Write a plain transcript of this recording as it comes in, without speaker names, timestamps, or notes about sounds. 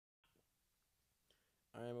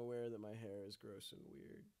my hair is gross and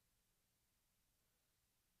weird.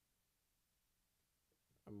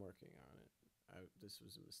 I'm working on it. This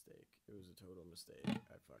was a mistake. It was a total mistake. I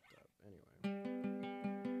fucked up. Anyway.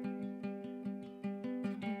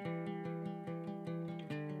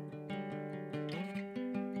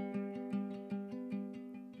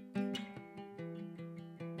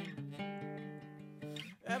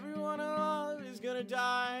 Everyone I love is gonna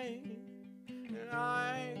die, and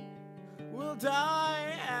I will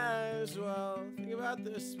die as well. Think about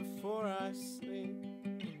this before I sleep.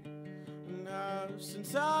 Now,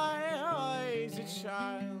 since I was a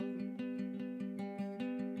child,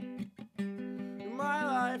 in my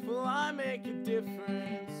life will I make a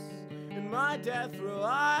difference? In my death will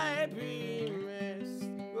I be missed?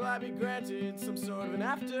 Will I be granted some sort of an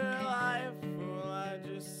afterlife? Or will I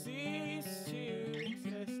just cease to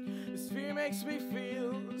exist? This fear makes me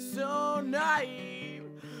feel so naive.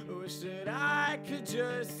 I wish that I could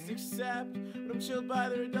just accept, but I'm chilled by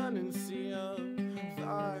the redundancy of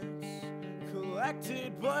thoughts.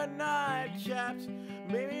 Collected but not kept.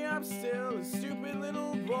 Maybe I'm still a stupid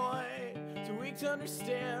little boy, too weak to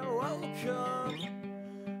understand what will come.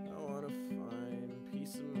 I wanna find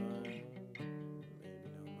peace of mind. Maybe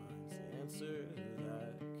no mind's the answer to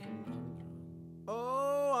that conundrum.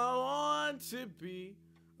 Oh, I want to be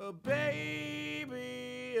a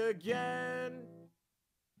baby again.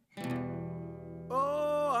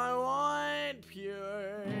 Oh, I want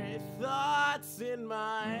pure thoughts in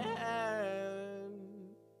my head.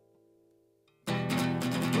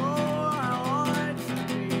 Oh, I want to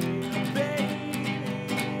be a baby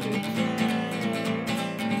again.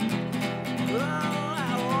 Oh,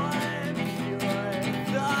 I want pure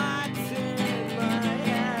thoughts in my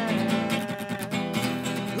head.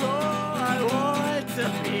 Oh, I want to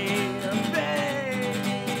be a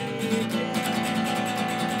baby again.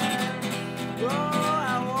 Oh,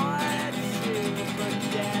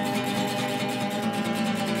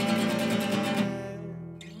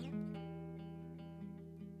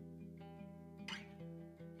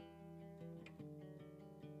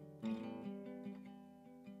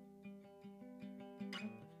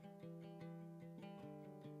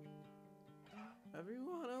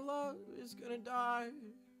 everyone I love is gonna die,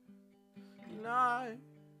 and I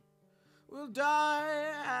will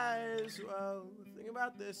die as well. Think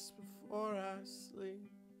about this before I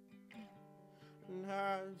sleep, and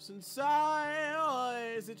have since I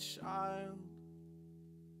was a child.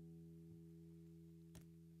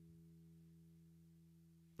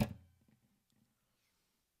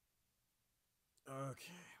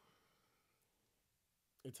 Okay.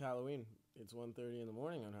 It's Halloween. It's 1:30 in the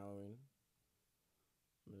morning on Halloween.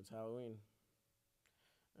 But it's Halloween.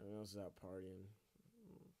 Everyone else is out partying.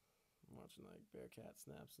 I'm watching like bear cat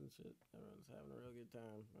snaps and shit. Everyone's having a real good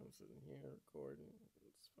time. I'm sitting here recording.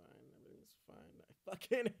 It's fine. Everything's fine. I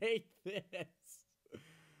fucking hate this.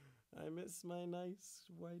 I miss my nice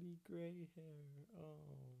whitey gray hair.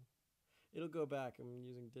 Oh. It'll go back. I'm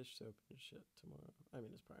using dish soap and shit tomorrow. I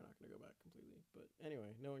mean, it's probably not going to go back completely. But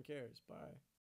anyway, no one cares. Bye.